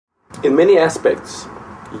In many aspects,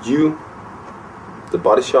 you, the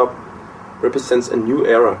Body Shop, represents a new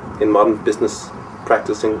era in modern business,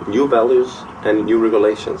 practicing new values and new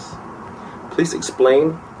regulations. Please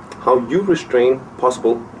explain how you restrain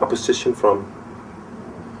possible opposition from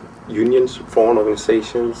unions, foreign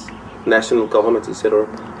organizations, national governments, etc.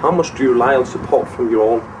 How much do you rely on support from your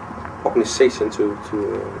own organization to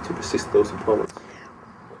resist those opponents?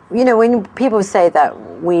 You know, when people say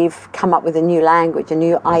that we've come up with a new language, a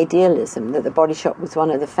new idealism, that the Body Shop was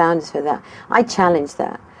one of the founders for that, I challenge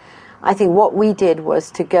that. I think what we did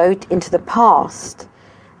was to go into the past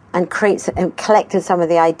and collected some of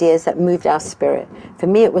the ideas that moved our spirit. For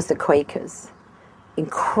me, it was the Quakers.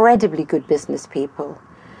 Incredibly good business people.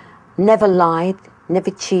 Never lied,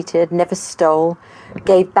 never cheated, never stole,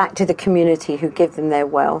 gave back to the community who gave them their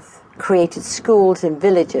wealth, created schools in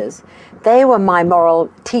villages. They were my moral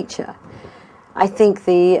teacher. I think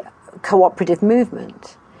the cooperative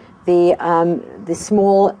movement, the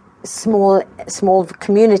small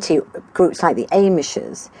community groups like the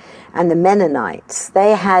Amishes and the Mennonites,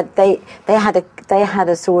 they had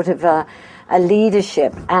a sort of a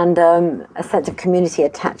leadership and a sense of community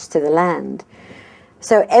attached to the land.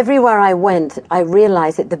 So everywhere I went, I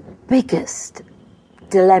realized that the biggest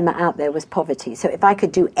dilemma out there was poverty. So if I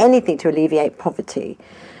could do anything to alleviate poverty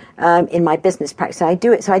in my business practice, I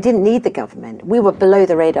do it. So I didn't need the government. We were below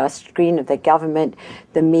the radar screen of the government,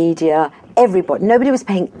 the media, everybody. Nobody was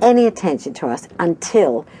paying any attention to us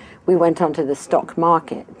until we went onto the stock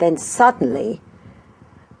market. Then suddenly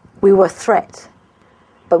we were a threat.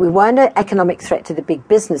 But we weren't an economic threat to the big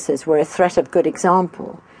businesses. We're a threat of good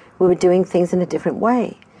example. We were doing things in a different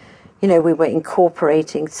way. You know, we were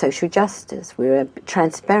incorporating social justice. We were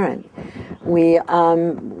transparent. We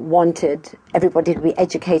wanted everybody to be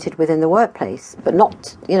educated within the workplace, but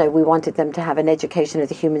not, you know, we wanted them to have an education of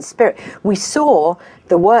the human spirit. We saw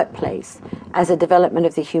the workplace as a development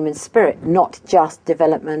of the human spirit, not just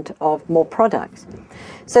development of more products.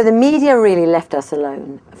 So the media really left us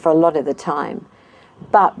alone for a lot of the time,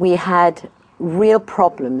 but we had real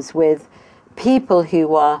problems with people who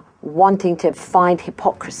were wanting to find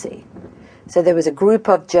hypocrisy. So there was a group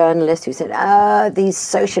of journalists who said, these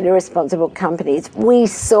socially responsible companies, we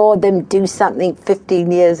saw them do something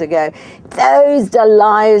 15 years ago. Those are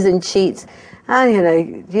liars and cheats. And,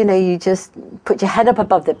 you just put your head up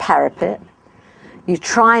above the parapet. You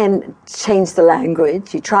try and change the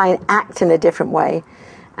language. You try and act in a different way.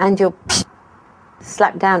 And you're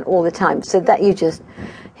slapped down all the time. So that you just,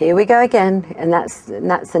 here we go again. And that's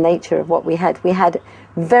the nature of what we had. We had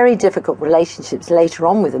very difficult relationships later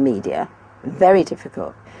on with the media. Very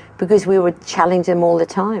difficult, because we would challenge them all the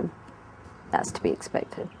time. That's to be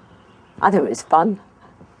expected. I think it was fun.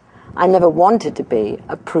 I never wanted to be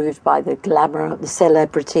approved by the glamour, the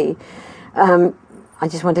celebrity. I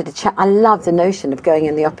just wanted to I love the notion of going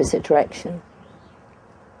in the opposite direction.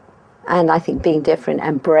 And I think being different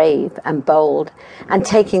and brave and bold and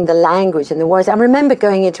taking the language and the words. I remember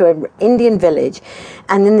going into an Indian village,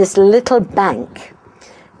 and in this little bank,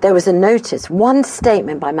 there was a notice, one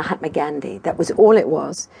statement by Mahatma Gandhi, that was all it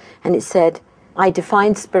was, and it said, I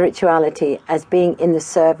define spirituality as being in the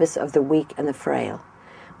service of the weak and the frail.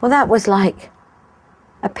 Well, that was like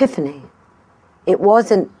epiphany. It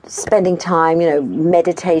wasn't spending time,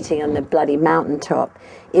 meditating on the bloody mountaintop.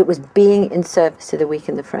 It was being in service to the weak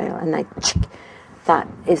and the frail. And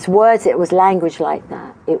it's words, it was language like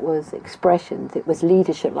that. It was expressions, it was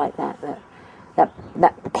leadership like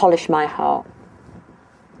that polished my heart.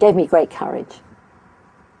 Gave me great courage.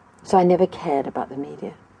 So I never cared about the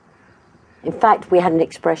media. In fact, we had an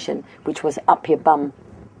expression which was up your bum.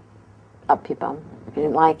 Up your bum. If you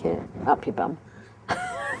didn't like it, up your bum.